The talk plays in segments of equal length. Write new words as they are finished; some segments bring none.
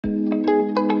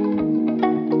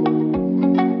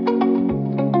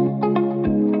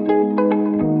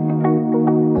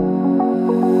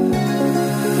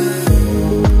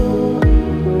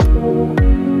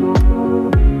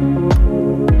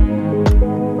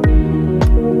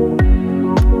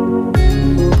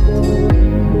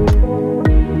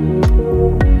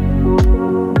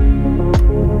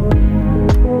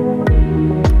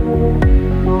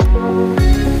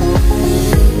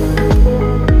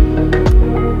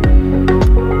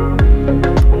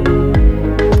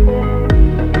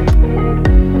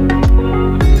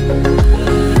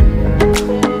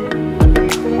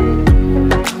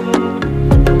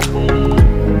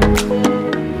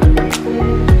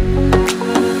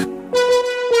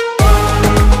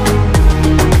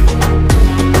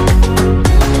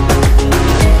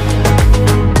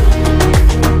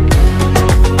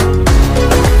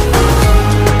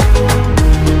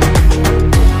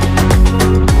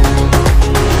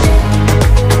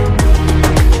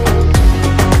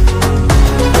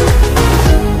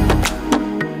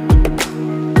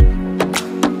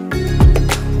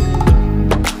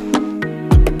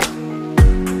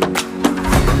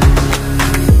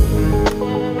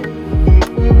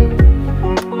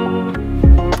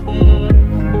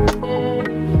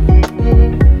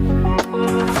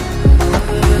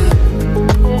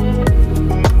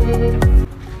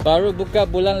baru buka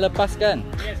bulan lepas kan?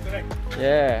 Yes, correct.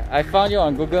 Yeah, I found you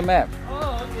on Google Map.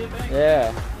 Oh, okay, thanks.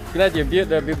 Yeah, glad you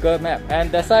built the Google Map. And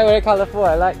the sign very colorful,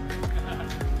 I like.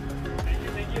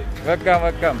 Thank you. Welcome,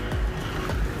 welcome.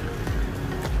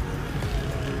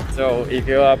 So, if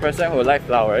you are a person who likes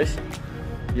flowers,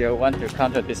 you want to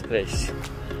come to this place.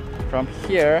 From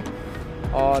here,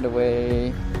 all the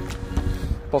way,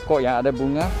 pokok yang ada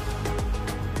bunga.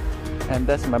 And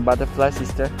that's my butterfly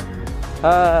sister.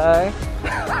 Hi!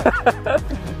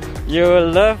 You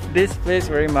will love this place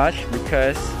very much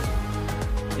because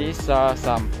these are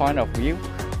some point of view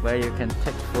where you can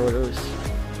take photos.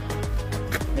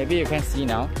 Maybe you can see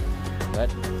now,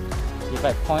 but if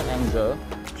I point angle,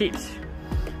 tips.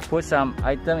 Put some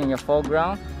item in your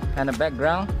foreground and the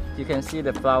background, you can see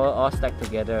the flower all stacked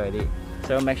together already.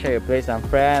 So make sure you place some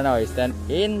friend or you stand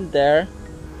in there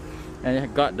and you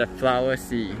got the flower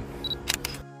sea.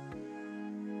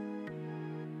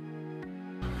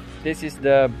 This is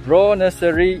the Bro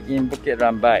Nursery in Bukit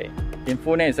Rambai. In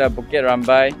full name is Bukit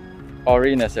Rambai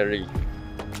Ori Nursery.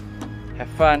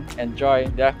 Have fun, enjoy.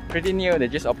 They're pretty new. They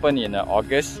just opened in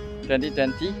August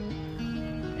 2020,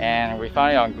 and we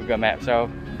found it on Google Maps. So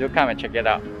do come and check it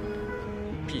out.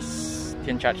 Peace.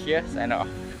 TianChad here, sign off.